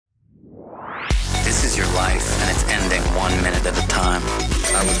your life, and it's ending 1 minute at a time.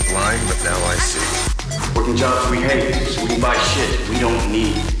 I was blind, but now I see. Working jobs we hate, so we can buy shit we don't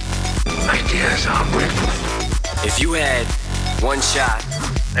need. Ideas are brittle. If you had one shot,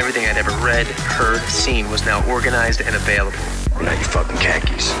 everything I'd ever read, heard, seen was now organized and available. Now you fucking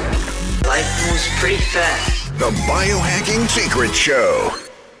khakis. Life moves pretty fast. The Biohacking Secret Show.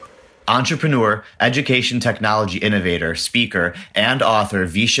 Entrepreneur, education technology innovator, speaker, and author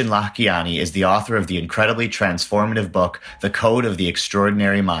Vishen Lakhiani is the author of the incredibly transformative book, The Code of the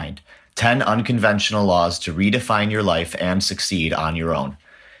Extraordinary Mind, 10 Unconventional Laws to Redefine Your Life and Succeed on Your Own.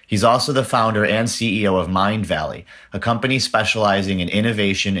 He's also the founder and CEO of Mind Valley, a company specializing in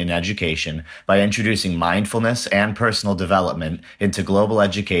innovation in education by introducing mindfulness and personal development into global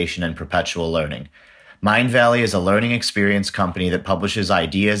education and perpetual learning. Mind Valley is a learning experience company that publishes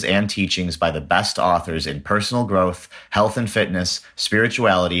ideas and teachings by the best authors in personal growth, health and fitness,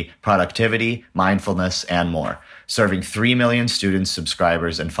 spirituality, productivity, mindfulness, and more, serving 3 million students,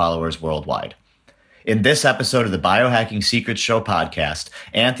 subscribers, and followers worldwide. In this episode of the Biohacking Secrets Show podcast,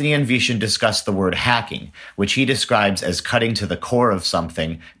 Anthony and Vishen discuss the word hacking, which he describes as cutting to the core of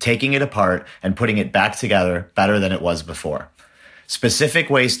something, taking it apart, and putting it back together better than it was before. Specific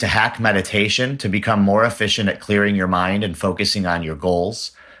ways to hack meditation to become more efficient at clearing your mind and focusing on your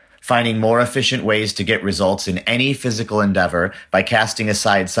goals. Finding more efficient ways to get results in any physical endeavor by casting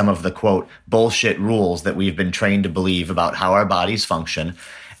aside some of the, quote, bullshit rules that we've been trained to believe about how our bodies function.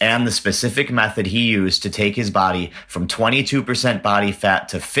 And the specific method he used to take his body from 22% body fat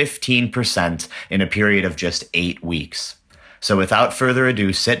to 15% in a period of just 8 weeks. So without further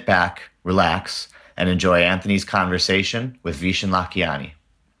ado, sit back, relax, and enjoy Anthony's conversation with Vishen Lakhiani.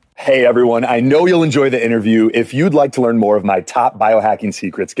 Hey everyone, I know you'll enjoy the interview. If you'd like to learn more of my top biohacking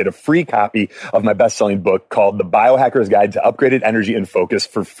secrets, get a free copy of my best-selling book called The Biohacker's Guide to Upgraded Energy and Focus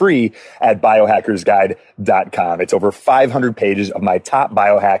for free at biohackersguide.com. It's over 500 pages of my top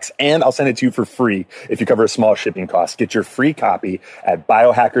biohacks, and I'll send it to you for free if you cover a small shipping cost. Get your free copy at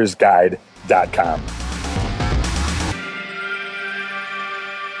biohackersguide.com.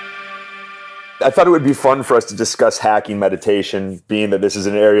 I thought it would be fun for us to discuss hacking meditation, being that this is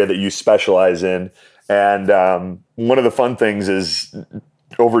an area that you specialize in. And one of the fun things is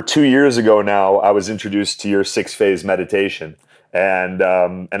over 2 years ago now, I was introduced to your 6-phase meditation. And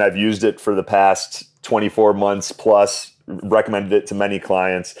I've used it for the past 24 months plus, recommended it to many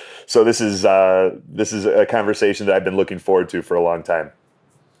clients. So this is a conversation that I've been looking forward to for a long time.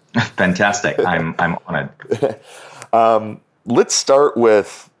 Fantastic. I'm honored.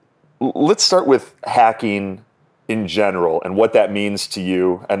 Let's start with hacking in general and what that means to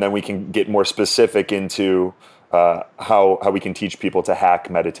you, and then we can get more specific into how we can teach people to hack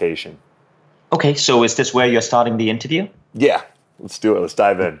meditation. Okay, so is this where you're starting the interview? Yeah, let's do it. Let's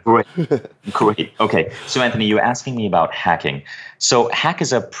dive in. Great. Okay, so Anthony, you're asking me about hacking. So hack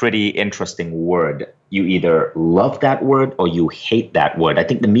is a pretty interesting word. You either love that word or you hate that word. I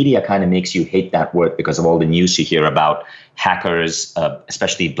think the media kind of makes you hate that word because of all the news you hear about hackers,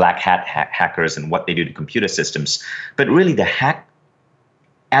 especially black hat hackers and what they do to computer systems. But really the hack,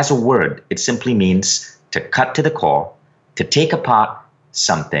 as a word, it simply means to cut to the core, to take apart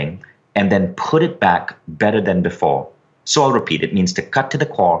something, and then put it back better than before. So I'll repeat, it means to cut to the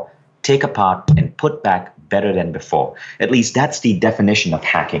core, take apart, and put back better than before. At least that's the definition of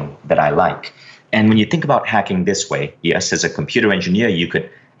hacking that I like. And when you think about hacking this way, yes, as a computer engineer, you could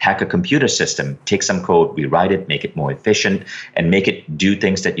hack a computer system, take some code, rewrite it, make it more efficient, and make it do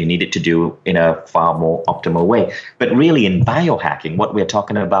things that you need it to do in a far more optimal way. But really in biohacking, what we're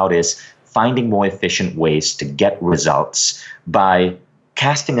talking about is finding more efficient ways to get results by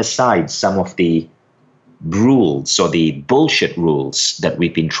casting aside some of the rules or the bullshit rules that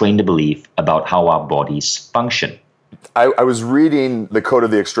we've been trained to believe about how our bodies function. I was reading The Code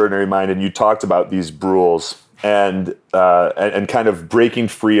of the Extraordinary Mind, and you talked about these rules and kind of breaking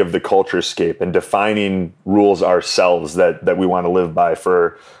free of the culturescape and defining rules ourselves that we want to live by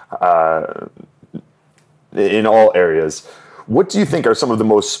for in all areas. What do you think are some of the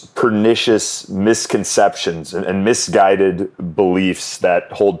most pernicious misconceptions and misguided beliefs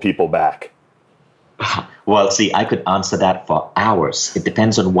that hold people back? Well, see, I could answer that for hours. It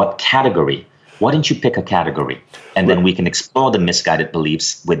depends on what category. Why don't you pick a category, and then we can explore the misguided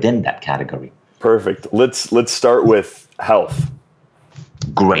beliefs within that category. Perfect. Let's start with health.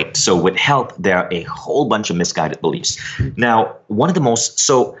 Great. So with health, there are a whole bunch of misguided beliefs. Now,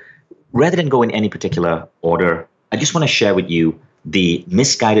 so rather than go in any particular order, I just want to share with you the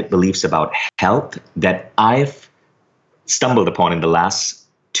misguided beliefs about health that I've stumbled upon in the last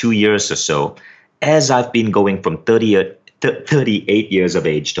 2 years or so, as I've been going from 38 years of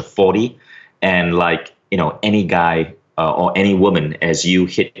age to 40. And like, any guy or any woman, as you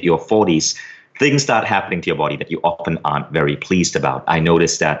hit your 40s, things start happening to your body that you often aren't very pleased about. I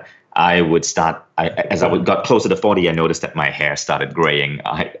noticed that as I got closer to 40, I noticed that my hair started graying.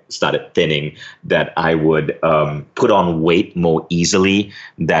 I started thinning, that I would put on weight more easily,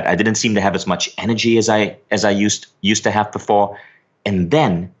 that I didn't seem to have as much energy as I used to have before. And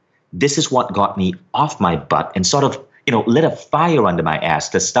then this is what got me off my butt and sort of, lit a fire under my ass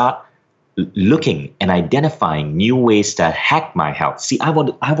to start looking and identifying new ways to hack my health. See,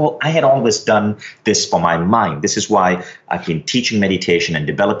 I had always done this for my mind. This is why I've been teaching meditation and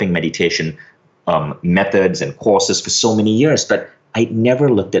developing meditation methods and courses for so many years, but I never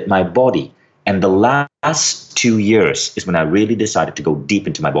looked at my body. And the last 2 years is when I really decided to go deep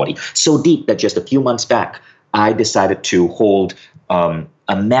into my body. So deep that just a few months back, I decided to hold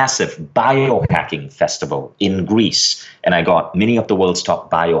a massive biohacking festival in Greece. And I got many of the world's top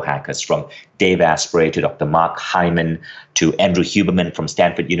biohackers, from Dave Asprey to Dr. Mark Hyman to Andrew Huberman from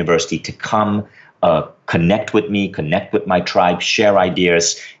Stanford University, to come connect with me, connect with my tribe, share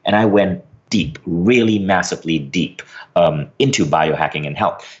ideas. And I went deep, really massively deep into biohacking and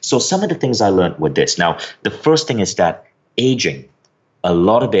health. So some of the things I learned were this. Now, the first thing is that aging, a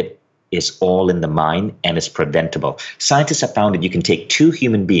lot of it is all in the mind and is preventable. Scientists have found that you can take two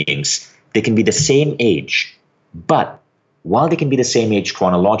human beings, they can be the same age, but while they can be the same age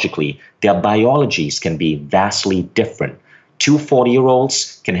chronologically, their biologies can be vastly different. Two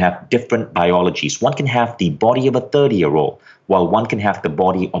 40-year-olds can have different biologies. One can have the body of a 30-year-old, while one can have the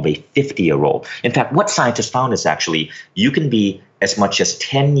body of a 50-year-old. In fact, what scientists found is actually you can be as much as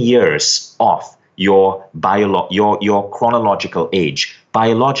 10 years off your chronological age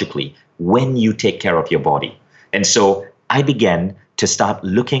biologically when you take care of your body. And so I began to start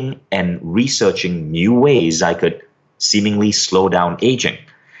looking and researching new ways I could seemingly slow down aging.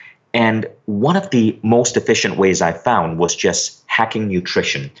 And one of the most efficient ways I found was just hacking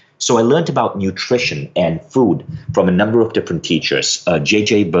nutrition. So I learned about nutrition and food from a number of different teachers.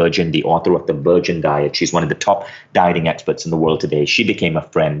 J.J. Virgin, the author of the Virgin Diet, she's one of the top dieting experts in the world today. She became a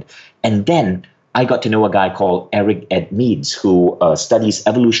friend. And then I got to know a guy called Eric Ed Meads, who studies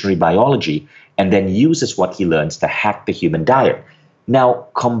evolutionary biology and then uses what he learns to hack the human diet. Now,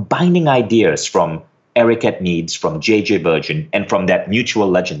 combining ideas from Eric Ed Meads, from J.J. Virgin, and from that mutual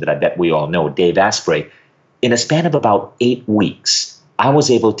legend that I bet we all know, Dave Asprey, in a span of about 8 weeks, I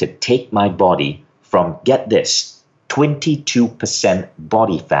was able to take my body from, get this, 22%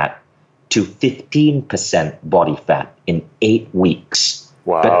 body fat to 15% body fat in 8 weeks.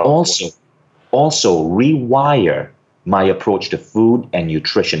 Wow. But also rewire my approach to food and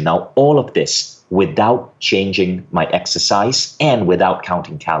nutrition. Now, all of this without changing my exercise and without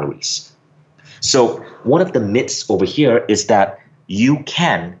counting calories. So one of the myths over here is that you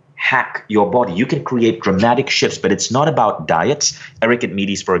can hack your body. You can create dramatic shifts, but it's not about diets. Eric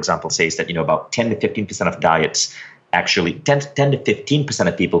Meads, for example, says that, about 10 to 15% of diets, actually 10 to 15%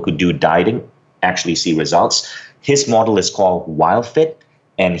 of people who do dieting actually see results. His model is called WildFit.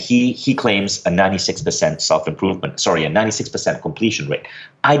 And he claims a 96% self-improvement, a 96% completion rate.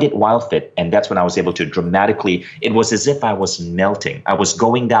 I did WildFit, and that's when I was able to dramatically, it was as if I was melting. I was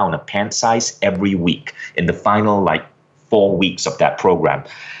going down a pant size every week in the final 4 weeks of that program.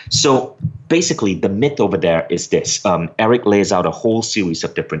 So basically, the myth over there is this. Eric lays out a whole series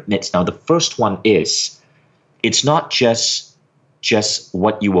of different myths. Now, the first one is, it's not just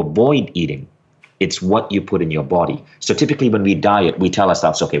what you avoid eating. It's what you put in your body. So typically when we diet, we tell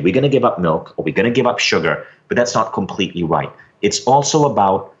ourselves, okay, we're going to give up milk or we're going to give up sugar, but that's not completely right. It's also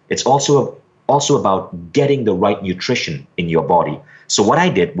about getting the right nutrition in your body. So what I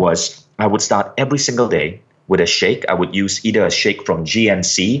did was I would start every single day with a shake. I would use either a shake from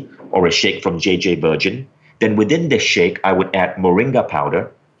GNC or a shake from J.J. Virgin. Then within this shake, I would add moringa powder.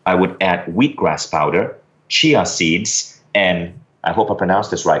 I would add wheatgrass powder, chia seeds, and I hope I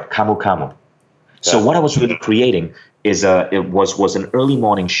pronounced this right, camu camu. So what I was really creating is it was an early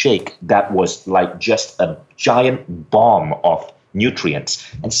morning shake that was like just a giant bomb of nutrients.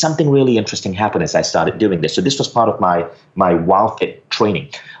 And something really interesting happened as I started doing this. So this was part of my WildFit training.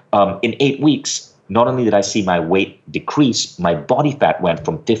 In 8 weeks, not only did I see my weight decrease, my body fat went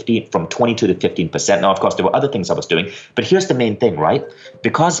from 22 to 15%. Now, of course, there were other things I was doing, but here's the main thing, right?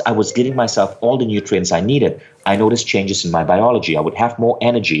 Because I was giving myself all the nutrients I needed, I noticed changes in my biology. I would have more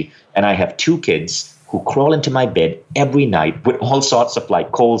energy, and I have 2 kids who crawl into my bed every night with all sorts of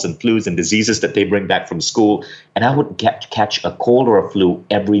colds and flus and diseases that they bring back from school, and I would catch a cold or a flu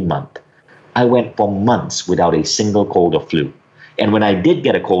every month. I went for months without a single cold or flu. And when I did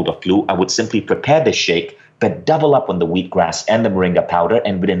get a cold or flu, I would simply prepare this shake, but double up on the wheatgrass and the moringa powder.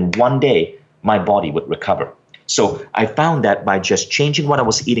 And within 1 day, my body would recover. So I found that by just changing what I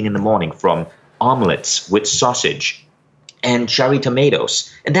was eating in the morning from omelets with sausage and cherry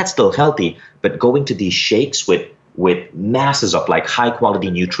tomatoes, and that's still healthy, but going to these shakes with masses of like high quality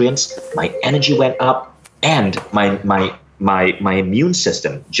nutrients, my energy went up and my immune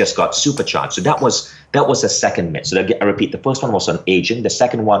system just got supercharged. So that was a second myth. So I repeat, the first one was on aging, the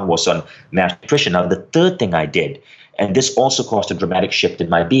second one was on malnutrition. Now the third thing I did, and this also caused a dramatic shift in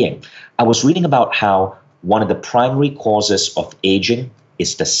my being, I was reading about how one of the primary causes of aging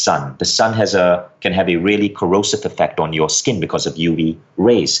is the sun. The sun can have a really corrosive effect on your skin because of UV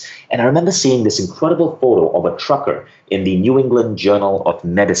rays. And I remember seeing this incredible photo of a trucker in the New England Journal of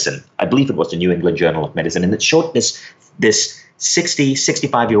Medicine. I believe it was the New England Journal of Medicine. And it showed this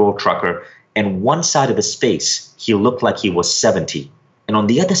 65-year-old trucker, and one side of his face, he looked like he was 70. And on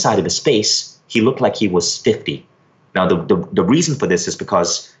the other side of his face, he looked like he was 50. Now, the reason for this is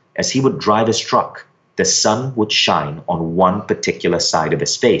because as he would drive his truck, the sun would shine on one particular side of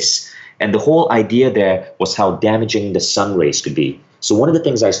his face. And the whole idea there was how damaging the sun rays could be. So one of the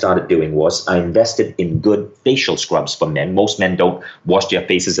things I started doing was I invested in good facial scrubs for men. Most men don't wash their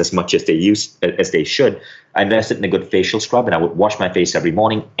faces as much as they should. I invested in a good facial scrub, and I would wash my face every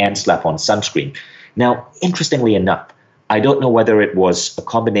morning and slap on sunscreen. Now, interestingly enough, I don't know whether it was a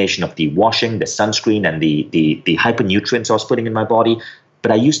combination of the washing, the sunscreen, and the hypernutrients I was putting in my body,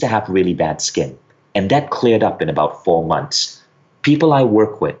 but I used to have really bad skin. And that cleared up in about 4 months. People I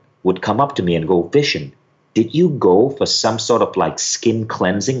work with would come up to me and go, Vishen, did you go for some sort of like skin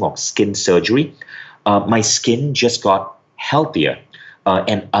cleansing or skin surgery? My skin just got healthier,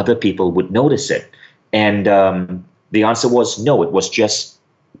 and other people would notice it. And the answer was no, it was just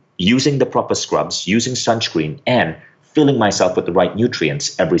using the proper scrubs, using sunscreen, and filling myself with the right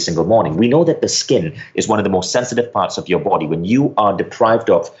nutrients every single morning. We know that the skin is one of the most sensitive parts of your body. When you are deprived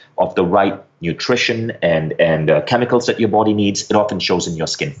of the right nutrition and chemicals that your body needs, it often shows in your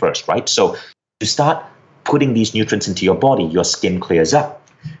skin first, right? So you start putting these nutrients into your body, your skin clears up.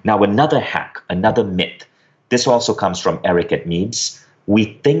 Now, another hack, another myth, this also comes from Eric at Meads.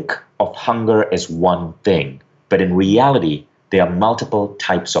 We think of hunger as one thing, but in reality, there are multiple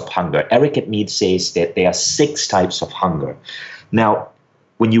types of hunger. Eric at Meads says that there are 6 types of hunger. Now,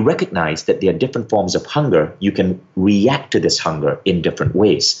 when you recognize that there are different forms of hunger, you can react to this hunger in different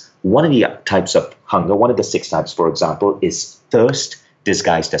ways. One of the types of hunger, one of the 6 types, for example, is thirst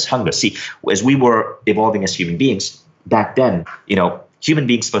disguised as hunger. See, as we were evolving as human beings, back then, human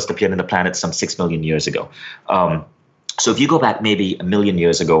beings first appeared on the planet some 6 million years ago. So if you go back maybe 1 million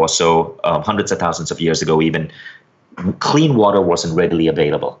years ago or so, hundreds of thousands of years ago even, clean water wasn't readily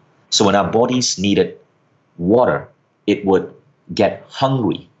available. So when our bodies needed water, it would get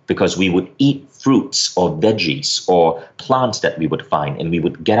hungry because we would eat fruits or veggies or plants that we would find, and we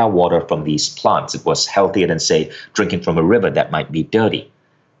would get our water from these plants. It was healthier than, say, drinking from a river that might be dirty.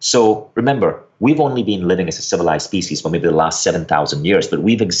 So remember, we've only been living as a civilized species for maybe the last 7,000 years, but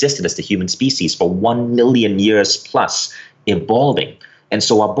we've existed as the human species for 1 million years plus, evolving. And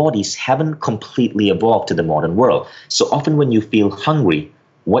so our bodies haven't completely evolved to the modern world. So often when you feel hungry,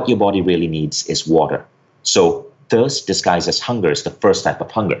 what your body really needs is water. So thirst disguised as hunger is the first type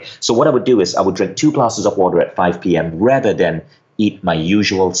of hunger. So what I would do is I would drink 2 glasses of water at 5 p.m. rather than eat my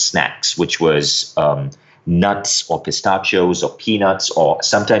usual snacks, which was nuts or pistachios or peanuts, or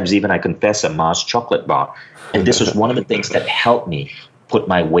sometimes even, I confess, a Mars chocolate bar. And this was one of the things that helped me put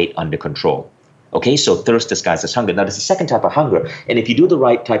my weight under control. Okay, so thirst disguised as hunger. Now, there's a second type of hunger. And if you do the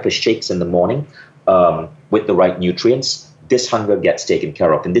right type of shakes in the morning with the right nutrients, this hunger gets taken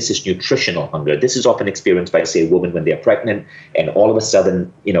care of. And this is nutritional hunger. This is often experienced by, say, women when they're pregnant, and all of a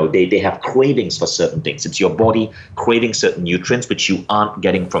sudden, they have cravings for certain things. It's your body craving certain nutrients which you aren't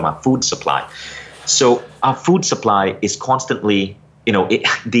getting from our food supply. So our food supply is constantly,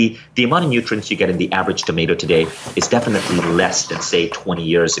 the amount of nutrients you get in the average tomato today is definitely less than, say, 20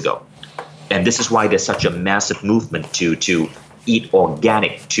 years ago. And this is why there's such a massive movement to eat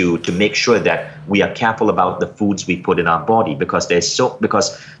organic, to make sure that we are careful about the foods we put in our body, because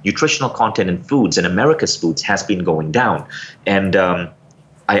because nutritional content in foods, and America's foods, has been going down. And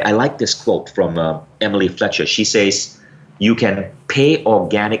I like this quote from Emily Fletcher. She says, "You can pay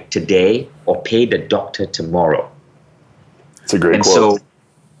organic today or pay the doctor tomorrow." It's a great quote. So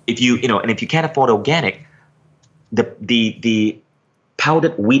if you can't afford organic, the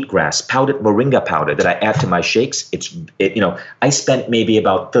powdered wheatgrass, powdered moringa powder that I add to my shakes, I spent maybe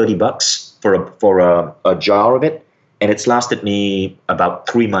about $30 for a jar of it, and it's lasted me about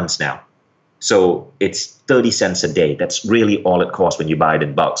 3 months now. So it's 30 cents a day. That's really all it costs when you buy it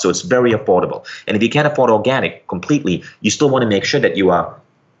in bulk. So it's very affordable. And if you can't afford organic completely, you still want to make sure that you are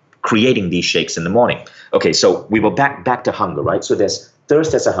creating these shakes in the morning. Okay, so we were back to hunger, right? So there's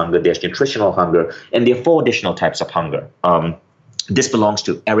thirst as a hunger, there's nutritional hunger, and there are 4 additional types of hunger. This belongs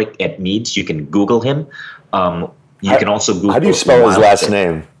to Eric Edmeades. You can Google him. You can also Google. How do you spell his last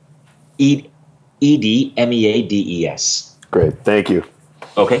name? Edmeades. Great, thank you.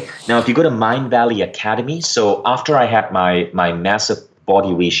 Okay. Now, if you go to Mind Valley Academy, so after I had my massive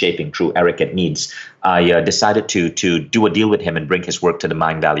body reshaping through Eric Edmeades, I decided to do a deal with him and bring his work to the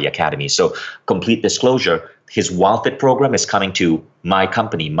Mind Valley Academy. So, complete disclosure, his WildFit program is coming to my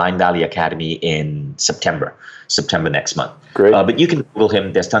company, Mind Valley Academy, in September next month. Great. But you can Google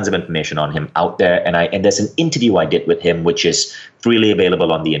him. There's tons of information on him out there. And there's an interview I did with him, which is freely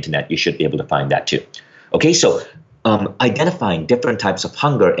available on the internet. You should be able to find that too. Okay, so identifying different types of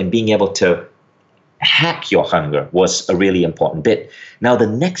hunger and being able to hack your hunger was a really important bit. Now, the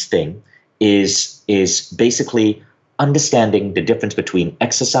next thing is basically understanding the difference between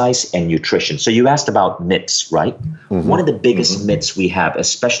exercise and nutrition. So you asked about myths, right? Mm-hmm. One of the biggest myths we have,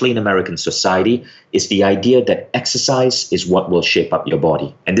 especially in American society, is the idea that exercise is what will shape up your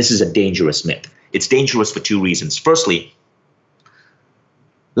body. And this is a dangerous myth. It's dangerous for 2 reasons. Firstly,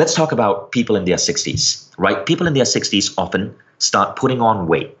 let's talk about people in their 60s, right? People in their 60s often start putting on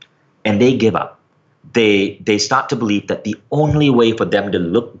weight and they give up. They start to believe that the only way for them to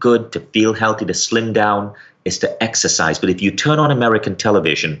look good, to feel healthy, to slim down is to exercise. But if you turn on American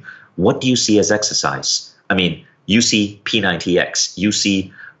television, what do you see as exercise? I mean, you see P90X, you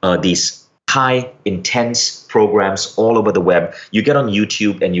see these high intense programs all over the web. You get on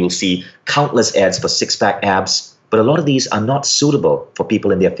YouTube and you'll see countless ads for 6-pack abs. But a lot of these are not suitable for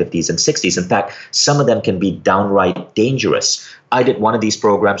people in their 50s and 60s. In fact, some of them can be downright dangerous. I did one of these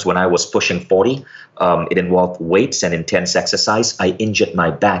programs when I was pushing 40. It involved weights and intense exercise. I injured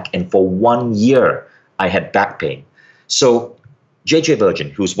my back, and for 1 year, I had back pain. So JJ Virgin,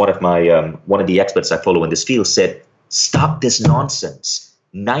 who's one of the experts I follow in this field, said, stop this nonsense.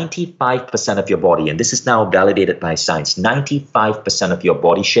 95% of your body, and this is now validated by science, 95% of your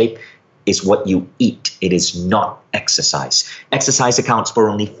body shape is what you eat. It is not exercise. Exercise accounts for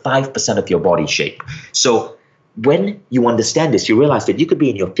only 5% of your body shape. So when you understand this, you realize that you could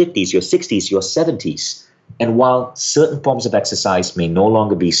be in your 50s, your 60s, your 70s. And while certain forms of exercise may no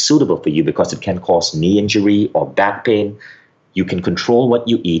longer be suitable for you because it can cause knee injury or back pain, you can control what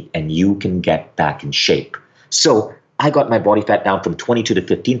you eat and you can get back in shape. So I got my body fat down from 22 to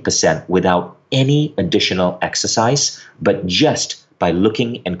 15% without any additional exercise, but just by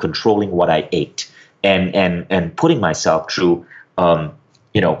looking and controlling what I ate and putting myself through,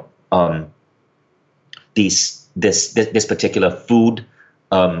 this particular food,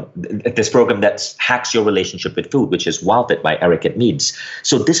 this program that hacks your relationship with food, which is WildFit by Eric Edmeades.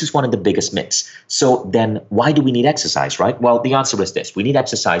 So this is one of the biggest myths. So then why do we need exercise, right? Well, the answer is this. We need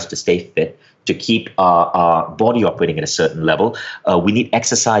exercise to stay fit, to keep our body operating at a certain level. We need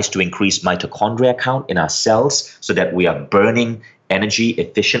exercise to increase mitochondria count in our cells so that we are burning energy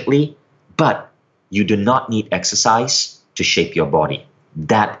efficiently. But you do not need exercise to shape your body.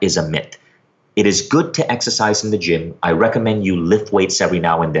 That is a myth. It is good to exercise in the gym. I recommend you lift weights every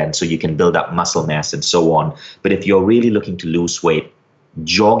now and then so you can build up muscle mass and so on. But if you're really looking to lose weight,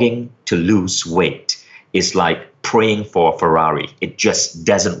 jogging to lose weight is like praying for a Ferrari. It just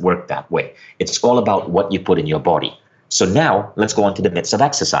doesn't work that way. It's all about what you put in your body. So now let's go on to the myths of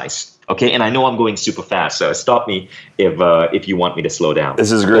exercise. Okay, and I know I'm going super fast, so stop me if you want me to slow down.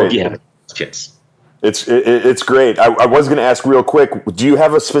 This is great. Or do you have questions? It's great. I was going to ask real quick, do you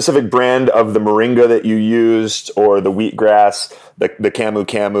have a specific brand of the moringa that you used, or the wheatgrass, the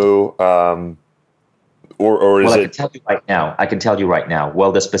camu, or is it? I can tell you right now.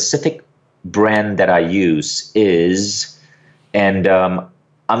 Well, the specific brand that I use is, and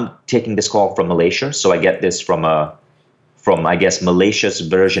I'm taking this call from Malaysia, so I get this from I guess Malaysia's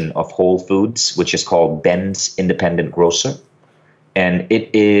version of Whole Foods, which is called Ben's Independent Grocer, and it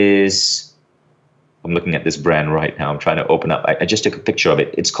is. I'm looking at this brand right now. I'm trying to open up. I just took a picture of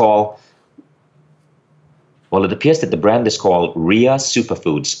it. It's called, well, it appears that the brand is called Ria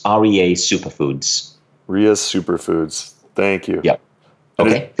Superfoods, REA Superfoods. Ria Superfoods. Thank you. Yeah.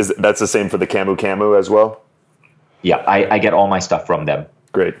 Okay. That's the same for the camu as well? Yeah, I get all my stuff from them.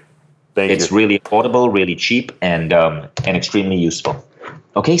 Great. Thank you. It's really affordable, really cheap, and extremely useful.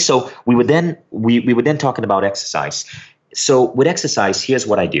 Okay, so we were then talking about exercise. So with exercise, here's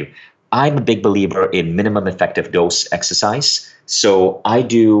what I do. I'm a big believer in minimum effective dose exercise. So I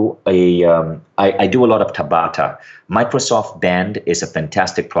do I do a lot of Tabata. Microsoft Band is a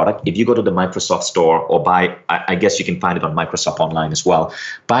fantastic product. If you go to the Microsoft store or buy, I guess you can find it on Microsoft online as well.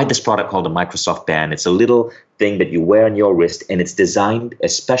 Buy this product called the Microsoft Band. It's a little thing that you wear on your wrist, and it's designed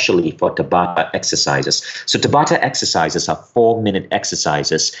especially for Tabata exercises. So Tabata exercises are 4-minute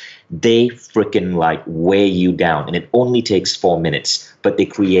exercises. They freaking like weigh you down, and it only takes 4 minutes, but they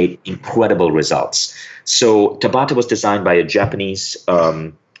create incredible results. So Tabata was designed by a Japanese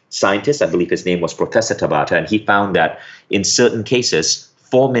scientist. I believe his name was Professor Tabata, and he found that in certain cases,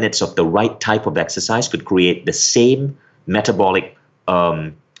 4 minutes of the right type of exercise could create the same metabolic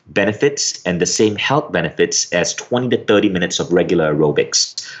benefits and the same health benefits as 20 to 30 minutes of regular aerobics.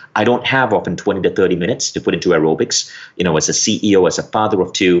 I don't have often 20 to 30 minutes to put into aerobics. You know, as a CEO, as a father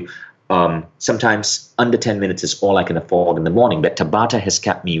of two, sometimes under 10 minutes is all I can afford in the morning. But Tabata has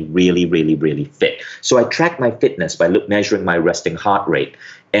kept me really, really, really fit. So I track my fitness by measuring my resting heart rate.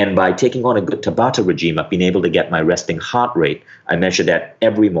 And by taking on a good Tabata regime, I've been able to get my resting heart rate. I measure that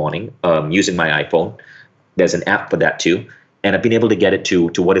every morning using my iPhone. There's an app for that too. And I've been able to get it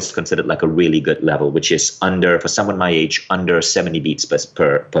to what is considered like a really good level, which is under, for someone my age, under 70 beats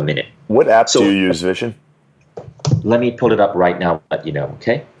per minute. What app do you use, Vishen? Let me pull it up right now, let you know,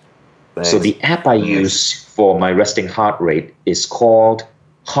 okay? Thanks. So the app I use for my resting heart rate is called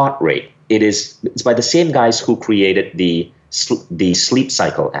Heart Rate. It's by the same guys who created the Sleep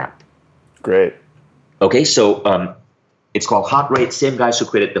Cycle app. Great. Okay, so it's called Heart Rate. Same guys who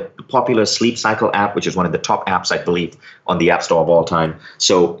created the popular Sleep Cycle app, which is one of the top apps, I believe, on the App Store of all time.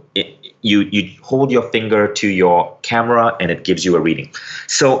 So you hold your finger to your camera and it gives you a reading.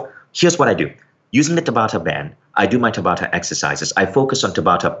 So here's what I do. Using the Tabata band, I do my Tabata exercises. I focus on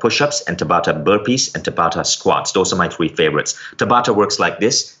Tabata push-ups and Tabata burpees and Tabata squats. Those are my 3 favorites. Tabata works like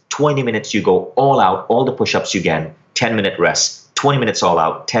this. 20 minutes, you go all out, all the push-ups you can, 10-minute rest. 20 minutes all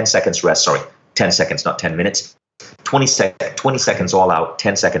out, 10 seconds rest. Sorry, 10 seconds, not 10 minutes. 20 seconds all out,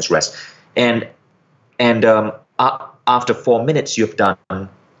 10 seconds rest. And after 4 minutes, you've done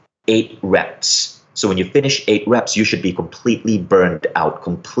 8 reps. So when you finish 8 reps, you should be completely burned out,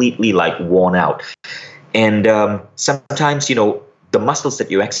 completely like worn out. And sometimes, you know, the muscles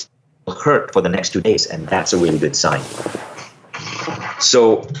that you exercise will hurt for the next 2 days, and that's a really good sign.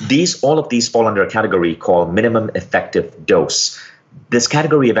 So all of these fall under a category called minimum effective dose. This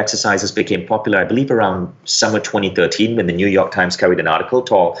category of exercises became popular, I believe, around summer 2013 when the New York Times carried an article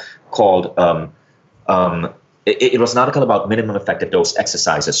called it was an article about minimum effective dose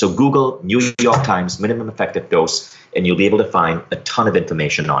exercises. So Google New York Times minimum effective dose, and you'll be able to find a ton of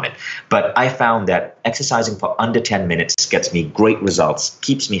information on it. But I found that exercising for under 10 minutes gets me great results,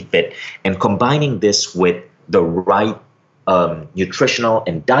 keeps me fit, and combining this with the right nutritional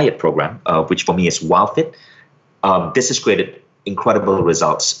and diet program, which for me is WildFit, this has created incredible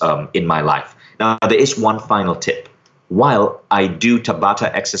results in my life. Now, there is one final tip. While I do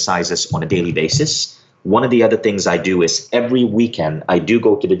Tabata exercises on a daily basis, one of the other things I do is every weekend I do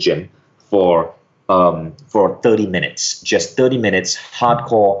go to the gym for 30 minutes, just 30 minutes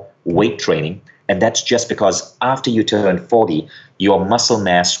hardcore weight training. And that's just because after you turn 40, your muscle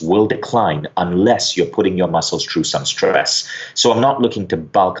mass will decline unless you're putting your muscles through some stress. So I'm not looking to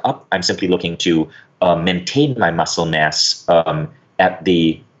bulk up. I'm simply looking to maintain my muscle mass at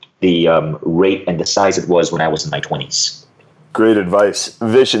the rate and the size it was when I was in my 20s. Great advice.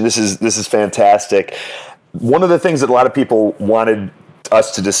 Vishen, this is fantastic. One of the things that a lot of people wanted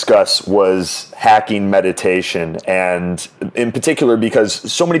us to discuss was hacking meditation, and in particular because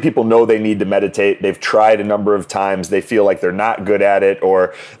so many people know they need to meditate. They've tried a number of times. They feel like they're not good at it,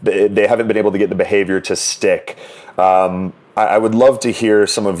 or they haven't been able to get the behavior to stick. I would love to hear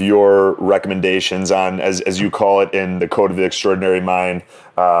some of your recommendations on, as you call it in the Code of the Extraordinary Mind,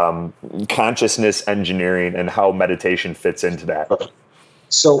 consciousness engineering and how meditation fits into that.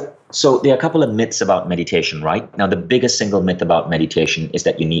 So there are a couple of myths about meditation, right? Now, the biggest single myth about meditation is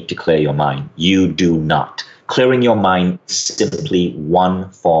that you need to clear your mind. You do not. Clearing your mind is simply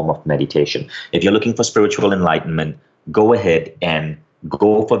one form of meditation. If you're looking for spiritual enlightenment, go ahead and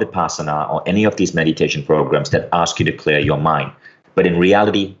go for Vipassana or any of these meditation programs that ask you to clear your mind. But in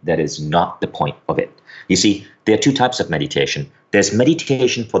reality, that is not the point of it. You see, there are 2 types of meditation. There's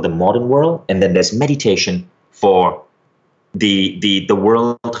meditation for the modern world, and then there's meditation for the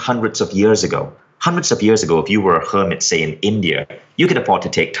world hundreds of years ago. Hundreds of years ago, if you were a hermit, say in India, you could afford to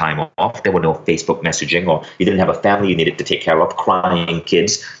take time off. There were no Facebook messaging, or you didn't have a family you needed to take care of, crying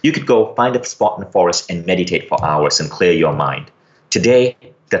kids. You could go find a spot in the forest and meditate for hours and clear your mind. Today,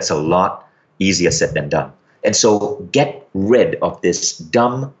 that's a lot easier said than done. And so get rid of this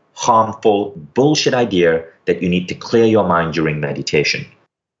dumb, harmful, bullshit idea that you need to clear your mind during meditation.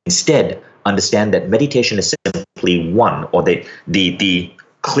 Instead, understand that meditation is simply one, or the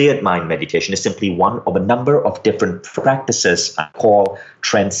Cleared mind meditation is simply one of a number of different practices I call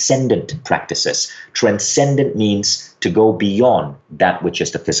transcendent practices. Transcendent means to go beyond that which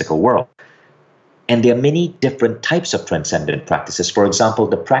is the physical world. And there are many different types of transcendent practices. For example,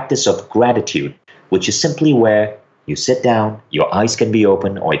 the practice of gratitude, which is simply where you sit down, your eyes can be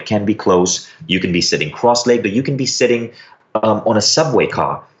open or it can be closed. You can be sitting cross-legged, or you can be sitting on a subway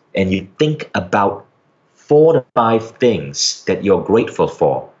car, and you think about 4 to 5 things that you're grateful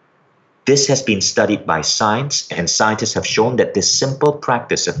for. This has been studied by science, and scientists have shown that this simple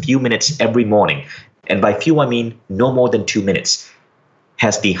practice, a few minutes every morning, and by few I mean no more than 2 minutes,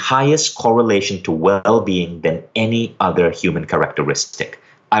 has the highest correlation to well-being than any other human characteristic.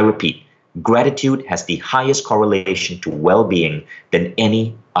 I repeat, gratitude has the highest correlation to well-being than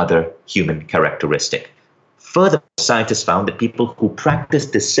any other human characteristic. Further, scientists found that people who practice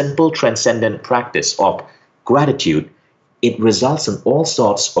this simple transcendent practice of gratitude, it results in all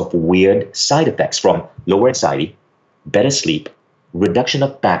sorts of weird side effects, from lower anxiety, better sleep, reduction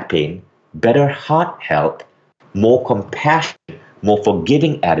of back pain, better heart health, more compassion, more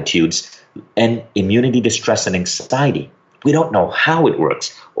forgiving attitudes, and immunity to stress and anxiety. We don't know how it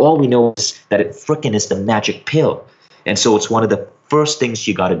works. All we know is that it frickin' is the magic pill. And so it's one of the first things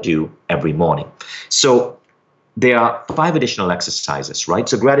you got to do every morning. So there are 5 additional exercises, right?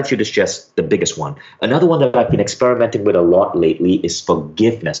 So gratitude is just the biggest one. Another one that I've been experimenting with a lot lately is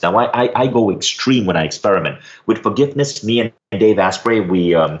forgiveness. Now, I go extreme when I experiment. With forgiveness, me and Dave Asprey,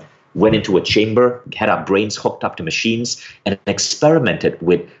 we went into a chamber, had our brains hooked up to machines, and experimented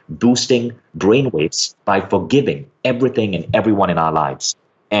with boosting brainwaves by forgiving everything and everyone in our lives.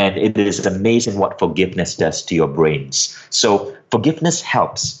 And it is amazing what forgiveness does to your brains. So forgiveness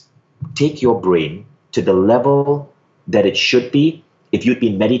helps take your brain to the level that it should be if you'd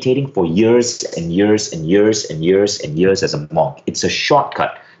been meditating for years and years and years and years and years as a monk. It's a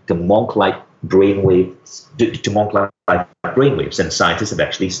shortcut to monk-like brainwaves, to monk-like brainwaves, and scientists have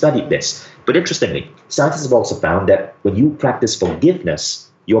actually studied this. But interestingly, scientists have also found that when you practice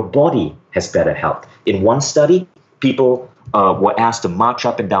forgiveness, your body has better health. In one study, people were asked to march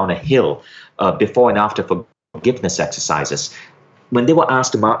up and down a hill before and after forgiveness exercises. When they were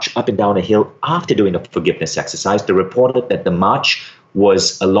asked to march up and down a hill after doing a forgiveness exercise, they reported that the march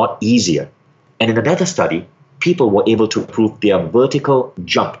was a lot easier. And in another study, people were able to improve their vertical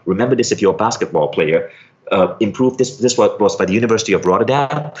jump. Remember this if you're a basketball player. Improve this. This was by the University of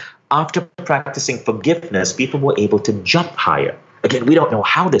Rotterdam. After practicing forgiveness, people were able to jump higher. Again, we don't know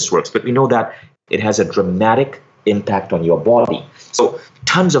how this works, but we know that it has a dramatic impact on your body. So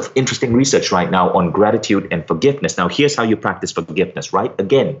tons of interesting research right now on gratitude and forgiveness. Now, here's how you practice forgiveness, right?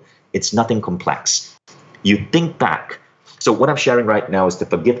 Again, it's nothing complex. You think back. So what I'm sharing right now is the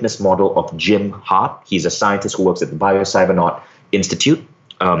forgiveness model of Jim Hart. He's a scientist who works at the Biocybernaut Institute.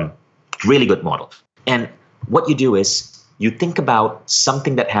 Really good model. And what you do is you think about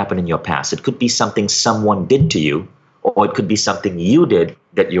something that happened in your past. It could be something someone did to you, or it could be something you did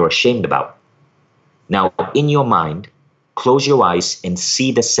that you're ashamed about. Now, in your mind, close your eyes and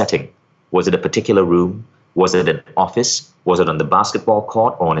see the setting. Was it a particular room? Was it an office? Was it on the basketball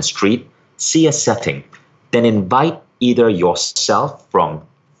court or on a street? See a setting. Then invite either yourself from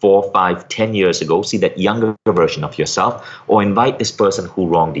 4, 5, 10 years ago, see that younger version of yourself, or invite this person who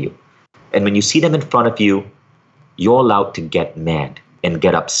wronged you. And when you see them in front of you, you're allowed to get mad and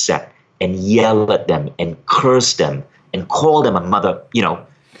get upset and yell at them and curse them and call them a mother,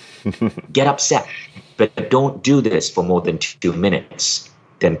 get upset. But don't do this for more than 2 minutes.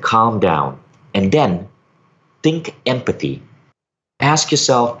 Then calm down. And then think empathy. Ask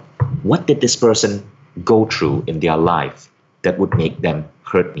yourself, what did this person go through in their life that would make them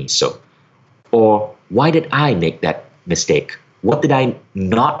hurt me so? Or why did I make that mistake? What did I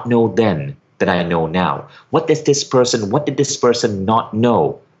not know then that I know now? What did this person not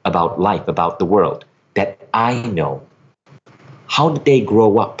know about life, about the world that I know? How did they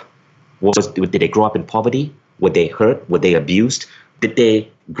grow up? Did they grow up in poverty? Were they hurt? Were they abused? Did they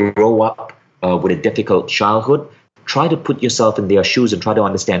grow up with a difficult childhood? Try to put yourself in their shoes and try to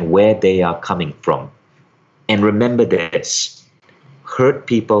understand where they are coming from. And remember this, hurt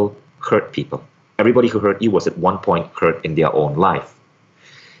people hurt people. Everybody who hurt you was at one point hurt in their own life.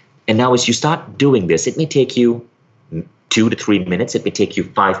 And now as you start doing this, it may take you 2 to 3 minutes, it may take you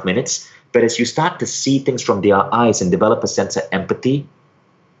 5 minutes, but as you start to see things from their eyes and develop a sense of empathy,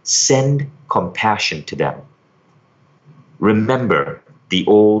 send compassion to them. Remember the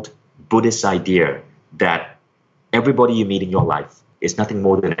old Buddhist idea that everybody you meet in your life is nothing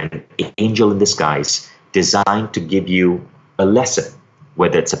more than an angel in disguise designed to give you a lesson,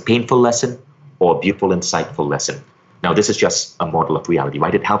 whether it's a painful lesson or a beautiful, insightful lesson. Now, this is just a model of reality,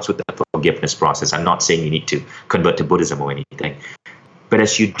 right? It helps with the forgiveness process. I'm not saying you need to convert to Buddhism or anything. But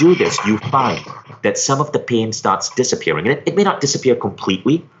as you do this, you find that some of the pain starts disappearing. And it may not disappear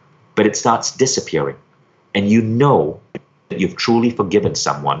completely, but it starts disappearing. And you know that you've truly forgiven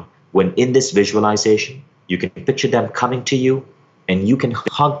someone when in this visualization, you can picture them coming to you and you can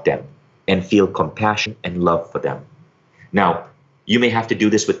hug them and feel compassion and love for them. Now, you may have to do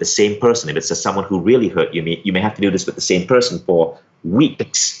this with the same person. If it's someone who really hurt you, you may have to do this with the same person for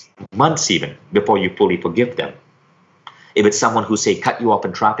weeks, months even, before you fully forgive them. If it's someone who, say, cut you off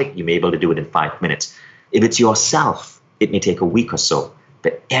in traffic, you may be able to do it in 5 minutes. If it's yourself, it may take a week or so.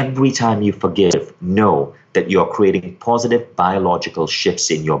 But every time you forgive, know that you're creating positive biological shifts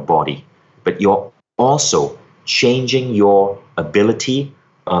in your body. But you're also changing your ability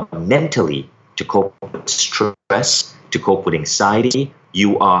mentally to cope with stress, to cope with anxiety.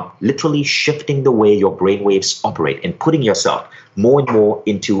 You are literally shifting the way your brainwaves operate and putting yourself more and more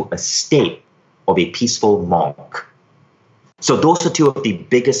into a state of a peaceful monk. So those are two of the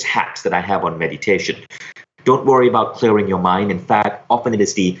biggest hacks that I have on meditation. Don't worry about clearing your mind. In fact, often it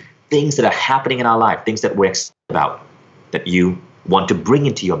is the things that are happening in our life, things that we're excited about, that you want to bring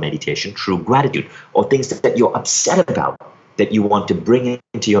into your meditation through gratitude, or things that you're upset about, that you want to bring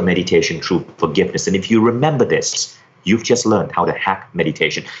into your meditation through forgiveness. And if you remember this, you've just learned how to hack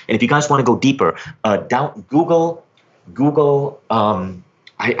meditation. And if you guys want to go deeper, Google.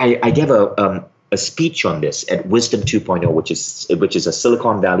 I gave a speech on this at Wisdom 2.0, which is a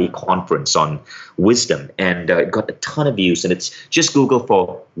Silicon Valley conference on wisdom, and it got a ton of views. And it's just Google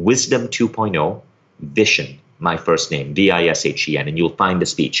for Wisdom 2.0 Vishen, my first name, Vishen, and you'll find the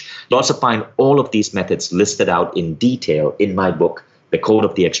speech. You'll also find all of these methods listed out in detail in my book, The Code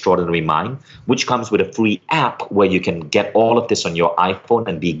of the Extraordinary Mind, which comes with a free app where you can get all of this on your iPhone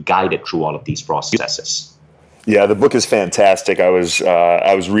and be guided through all of these processes. Yeah, the book is fantastic. I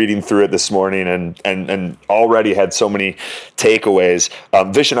was reading through it this morning and already had so many takeaways.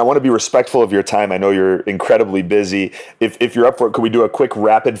 Vishen, I want to be respectful of your time. I know you're incredibly busy. If you're up for it, could we do a quick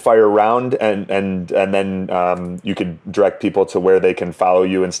rapid fire round and then you could direct people to where they can follow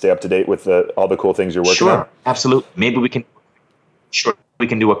you and stay up to date with all the cool things you're working on? Sure, absolutely. Maybe we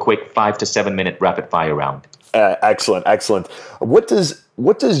can do a quick 5 to 7 minute rapid fire round. Excellent. What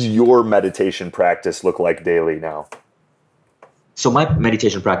does your meditation practice look like daily now? So my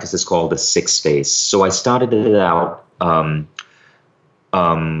meditation practice is called the 6 phase. So I started it out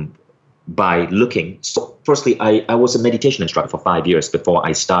by looking. So firstly, I was a meditation instructor for 5 years before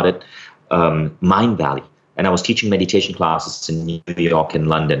I started Mind Valley. And I was teaching meditation classes in New York and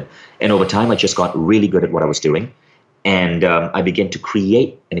London. And over time, I just got really good at what I was doing. And I began to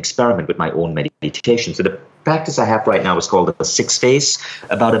create an experiment with my own meditation. So the practice I have right now is called the 6 phase.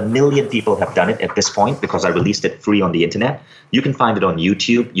 About 1 million people have done it at this point because I released it free on the internet. You can find it on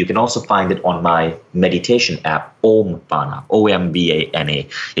YouTube. You can also find it on my meditation app, Ombana, Ombana.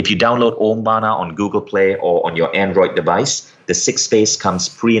 If you download Ombana on Google Play or on your Android device, the 6 phase comes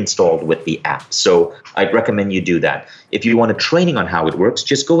pre-installed with the app. So I'd recommend you do that. If you want a training on how it works,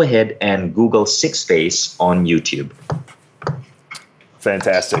 just go ahead and Google 6 phase on YouTube.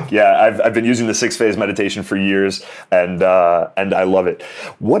 Fantastic. Yeah, I've been using the 6 phase meditation for years, and I love it.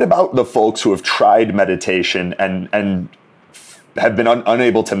 What about the folks who have tried meditation and have been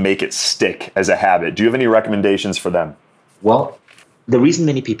unable to make it stick as a habit? Do you have any recommendations for them? Well, the reason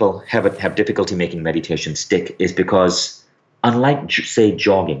many people have difficulty making meditation stick is because, unlike, say,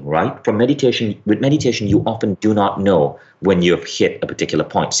 jogging, right? With meditation, you often do not know when you've hit a particular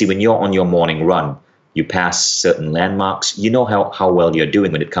point. See, when you're on your morning run, you pass certain landmarks, you know how well you're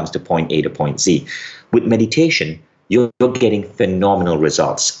doing when it comes to point A to point Z. With meditation, you're getting phenomenal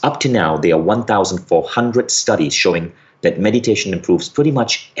results. Up to now, there are 1,400 studies showing that meditation improves pretty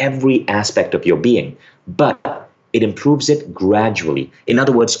much every aspect of your being, but it improves it gradually. In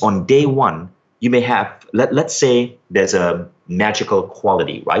other words, on day one, you may have, let's say there's a magical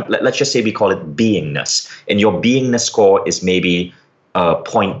quality, right? Let's just say we call it beingness, and your beingness score is maybe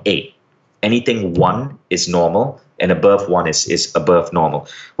 0.8. Anything 1 is normal, and above 1 is above normal.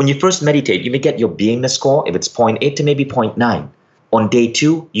 When you first meditate, you may get your beingness score, if it's 0.8 to maybe 0.9. On day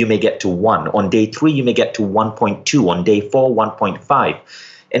 2, you may get to 1. On day 3, you may get to 1.2. On day 4, 1.5.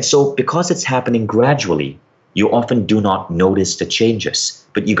 And so because it's happening gradually, you often do not notice the changes,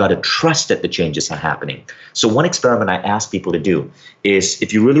 but you got to trust that the changes are happening. So one experiment I ask people to do is,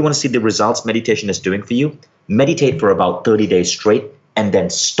 if you really want to see the results meditation is doing for you, meditate for about 30 days straight, and then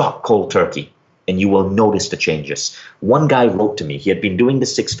stop cold turkey, and you will notice the changes. One guy wrote to me, he had been doing the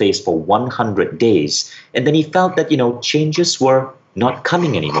 6 phase for 100 days, and then he felt that, changes were not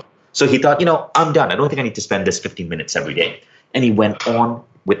coming anymore. So he thought, I'm done. I don't think I need to spend this 15 minutes every day. And he went on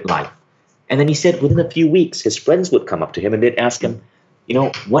with life. And then he said within a few weeks, his friends would come up to him and they'd ask him,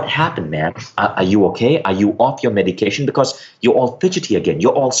 what happened, man? Are you okay? Are you off your medication? Because you're all fidgety again.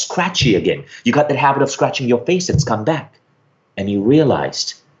 You're all scratchy again. You got that habit of scratching your face. It's come back. And he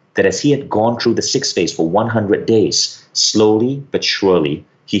realized that as he had gone through the 6 phase for 100 days, slowly but surely,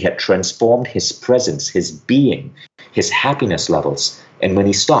 he had transformed his presence, his being, his happiness levels. And when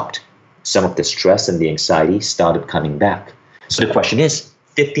he stopped, some of the stress and the anxiety started coming back. So the question is,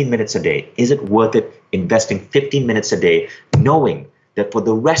 15 minutes a day, is it worth it investing 15 minutes a day, knowing that for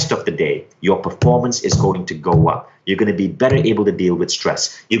the rest of the day, your performance is going to go up? You're going to be better able to deal with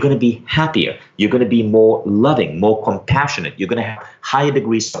stress. You're going to be happier. You're going to be more loving, more compassionate. You're going to have higher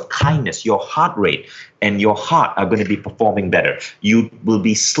degrees of kindness. Your heart rate and your heart are going to be performing better. You will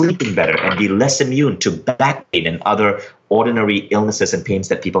be sleeping better and be less immune to back pain and other ordinary illnesses and pains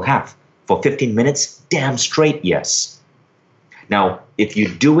that people have. For 15 minutes, damn straight, yes. Now, if you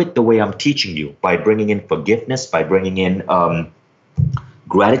do it the way I'm teaching you, by bringing in forgiveness, by bringing in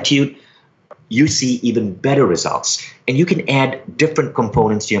gratitude, you see even better results. And you can add different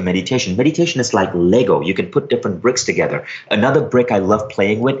components to your meditation. Meditation is like Lego. You can put different bricks together. Another brick I love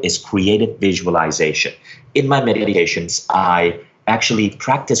playing with is creative visualization. In my meditations, I actually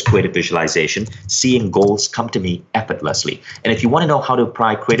practice creative visualization, seeing goals come to me effortlessly. And if you want to know how to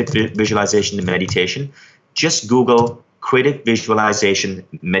apply creative visualization to meditation, just Google creative visualization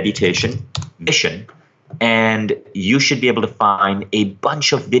meditation Vishen, and you should be able to find a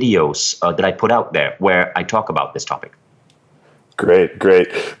bunch of videos that I put out there where I talk about this topic. Great.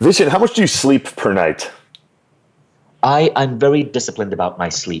 Vishen, how much do you sleep per night? I'm very disciplined about my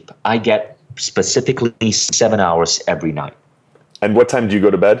sleep. I get specifically 7 hours every night. And what time do you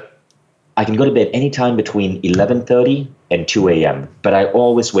go to bed? I can go to bed anytime between 11:30 and 2 a.m., but I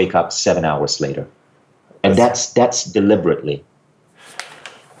always wake up 7 hours later. And that's deliberately.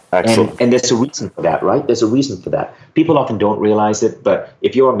 Excellent. And there's a reason for that, right? There's a reason for that. People often don't realize it, but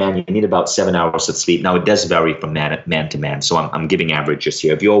if you're a man, you need about 7 hours of sleep. Now, it does vary from man to man, so I'm giving averages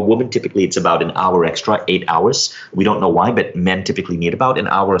here. If you're a woman, typically it's about an hour extra, 8 hours. We don't know why, but men typically need about an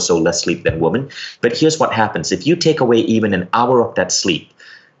hour or so less sleep than women. But here's what happens. If you take away even an hour of that sleep,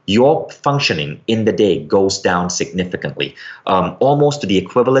 your functioning in the day goes down significantly, almost to the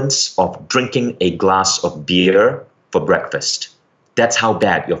equivalence of drinking a glass of beer for breakfast. That's how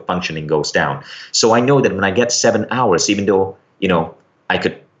bad your functioning goes down. So I know that when I get 7 hours, even though, I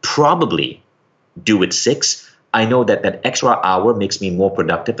could probably do it 6, I know that that extra hour makes me more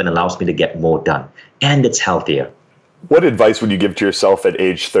productive and allows me to get more done. And it's healthier. What advice would you give to yourself at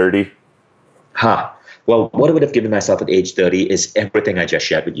age 30? Well, what I would have given myself at age 30 is everything I just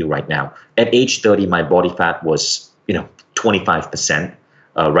shared with you right now. At age 30, my body fat was, 25%.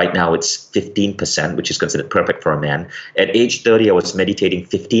 Right now, it's 15%, which is considered perfect for a man. At age 30, I was meditating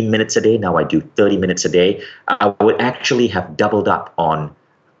 15 minutes a day. Now I do 30 minutes a day. I would actually have doubled up on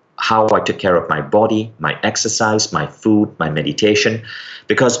how I took care of my body, my exercise, my food, my meditation,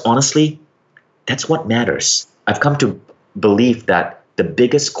 because honestly, that's what matters. I've come to believe that the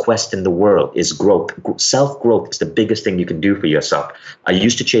biggest quest in the world is growth. Self-growth is the biggest thing you can do for yourself. I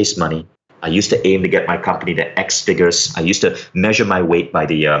used to chase money. I used to aim to get my company to X figures. I used to measure my weight by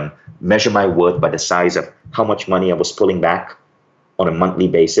measure my worth by the size of how much money I was pulling back on a monthly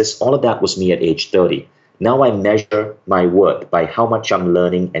basis. All of that was me at age 30. Now I measure my worth by how much I'm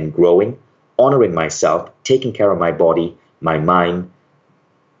learning and growing, honoring myself, taking care of my body, my mind,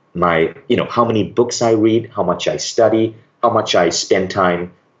 how many books I read, how much I study, how much I spend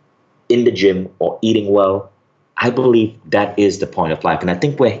time in the gym or eating well. I believe that is the point of life. And I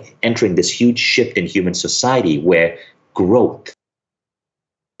think we're entering this huge shift in human society where growth is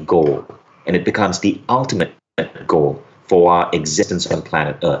the goal, and it becomes the ultimate goal for our existence on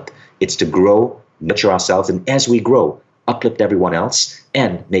planet Earth. It's to grow, nurture ourselves, and as we grow, uplift everyone else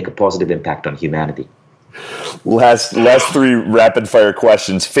and make a positive impact on humanity. Last 3 rapid fire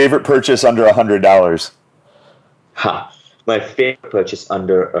questions. Favorite purchase under $100? My favorite purchase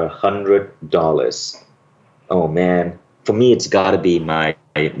under $100. Oh man, for me it's got to be my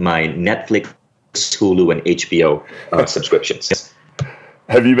Netflix, Hulu, and HBO subscriptions.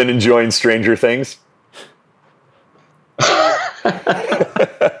 Have you been enjoying Stranger Things?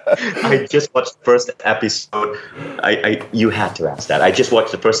 I just watched the first episode. You had to ask that. I just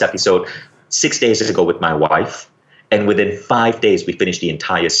watched the first episode 6 days ago with my wife, and within 5 days we finished the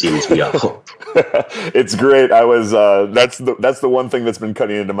entire series. We are hooked. It's great. I was that's the one thing that's been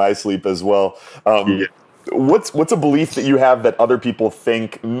cutting into my sleep as well. Yeah. What's a belief that you have that other people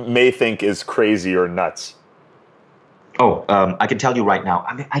may think is crazy or nuts? Oh, I can tell you right now.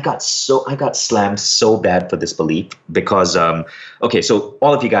 I mean, I got slammed so bad for this belief because, okay, so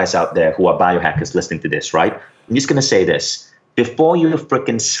all of you guys out there who are biohackers listening to this, right? I'm just gonna say this. Before you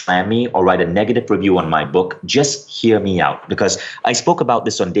frickin' slam me or write a negative review on my book, just hear me out because I spoke about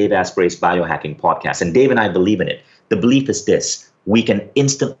this on Dave Asprey's biohacking podcast, and Dave and I believe in it. The belief is this: we can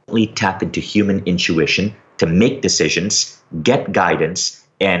instantly tap into human intuition to make decisions, get guidance,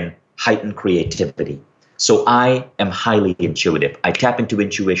 and heighten creativity. So I am highly intuitive. I tap into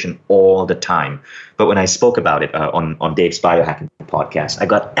intuition all the time. But when I spoke about it on Dave's biohacking podcast, I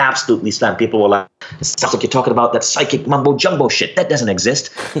got absolutely slammed. People were like, "It sounds like you're talking about that psychic mumbo jumbo shit. That doesn't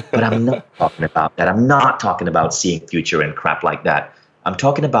exist." But I'm not talking about that. I'm not talking about seeing future and crap like that. I'm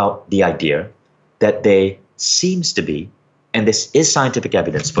talking about the idea that there seems to be, and this is scientific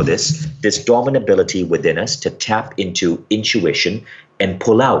evidence for this dormant ability within us to tap into intuition and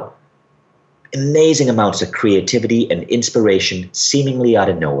pull out amazing amounts of creativity and inspiration seemingly out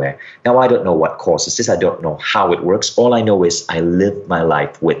of nowhere. Now, I don't know what causes this. I don't know how it works. All I know is I live my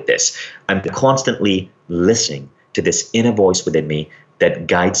life with this. I'm constantly listening to this inner voice within me that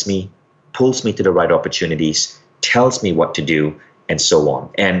guides me, pulls me to the right opportunities, tells me what to do, and so on.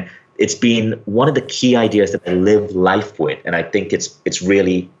 And it's been one of the key ideas that I live life with, and I think it's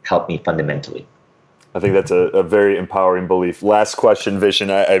really helped me fundamentally. I think that's a very empowering belief. Last question, Vishen.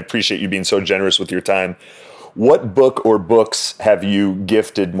 I appreciate you being so generous with your time. What book or books have you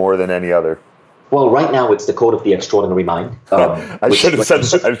gifted more than any other? Well, right now it's The Code of the Extraordinary Mind. I should have said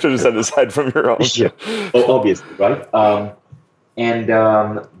aside from your own. Yeah, obviously, right?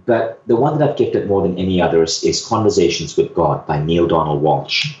 But the one that I've gifted more than any others is Conversations with God by Neil Donald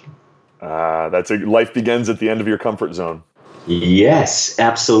Walsh. Life begins at the end of your comfort zone. Yes,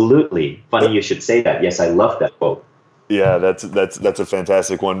 absolutely. Funny you should say that. Yes, I love that quote. Yeah, that's a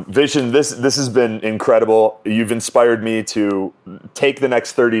fantastic one. Vishen, this has been incredible. You've inspired me to take the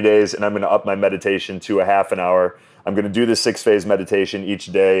next 30 days and I'm going to up my meditation to a half an hour. I'm going to do the 6-phase meditation each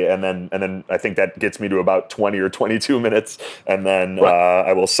day, and then I think that gets me to about 20 or 22 minutes, and then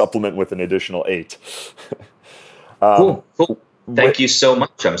I will supplement with an additional 8. Cool. Thank you so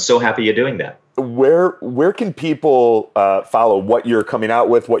much. I'm so happy you're doing that. Where can people follow what you're coming out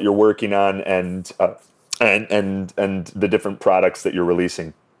with, what you're working on, and the different products that you're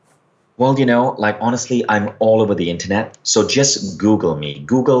releasing? Well, honestly, I'm all over the internet. So just Google me.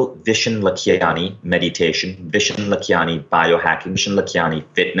 Google Vishen Lakhiani meditation, Vishen Lakhiani biohacking, Vishen Lakhiani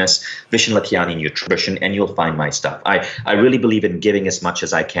fitness, Vishen Lakhiani nutrition, and you'll find my stuff. I really believe in giving as much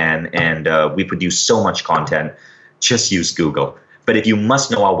as I can, and we produce so much content. Just use Google. But if you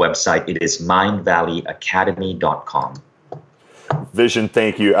must know our website, it is mindvalleyacademy.com. Vishen,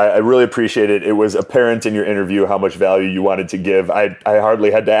 thank you. I really appreciate it. It was apparent in your interview how much value you wanted to give. I hardly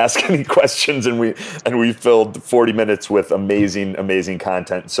had to ask any questions, and we filled 40 minutes with amazing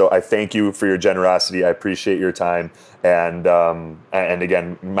content. So I thank you for your generosity. I appreciate your time. And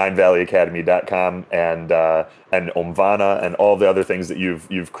again, mindvalleyacademy.com and Omvana and all the other things that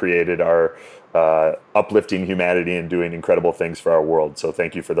you've created are uplifting humanity and doing incredible things for our world. So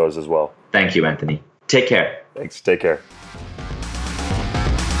thank you for those as well. Thank you, Anthony. Take care. Thanks. Take care.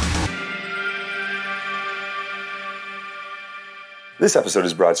 This episode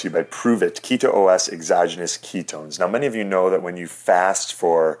is brought to you by Prove It Keto OS exogenous ketones. Now, many of you know that when you fast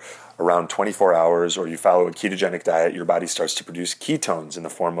for around 24 hours or you follow a ketogenic diet, your body starts to produce ketones in the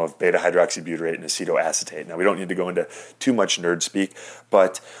form of beta-hydroxybutyrate and acetoacetate. Now, we don't need to go into too much nerd speak,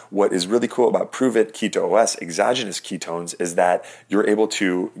 but what is really cool about Prove It Keto OS exogenous ketones is that you're able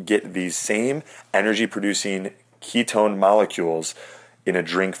to get these same energy-producing ketone molecules in a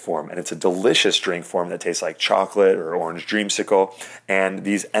drink form, and it's a delicious drink form that tastes like chocolate or orange dreamsicle. And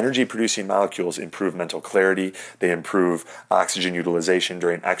these energy producing molecules improve mental clarity, they improve oxygen utilization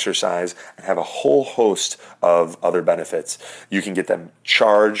during exercise, and have a whole host of other benefits. You can get them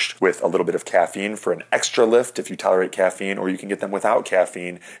charged with a little bit of caffeine for an extra lift if you tolerate caffeine, or you can get them without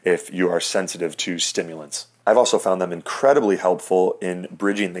caffeine if you are sensitive to stimulants. I've also found them incredibly helpful in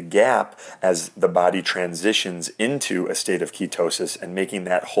bridging the gap as the body transitions into a state of ketosis and making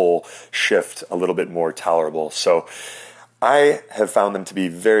that whole shift a little bit more tolerable. So I have found them to be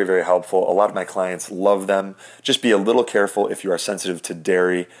very, very helpful. A lot of my clients love them. Just be a little careful if you are sensitive to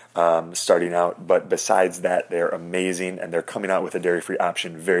dairy starting out. But besides that, they're amazing, and they're coming out with a dairy-free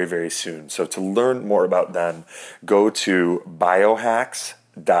option very, very soon. So to learn more about them, go to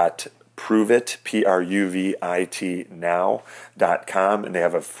biohacks.pruveit.com. pruvit, Pruvit now.com, and they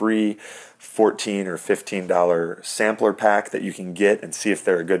have a free $14 or $15 sampler pack that you can get and see if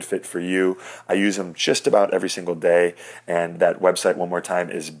they're a good fit for you. I use them just about every single day, and that website, one more time,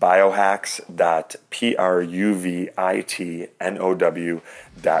 is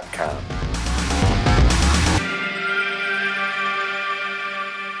biohacks.pruvitnow.com.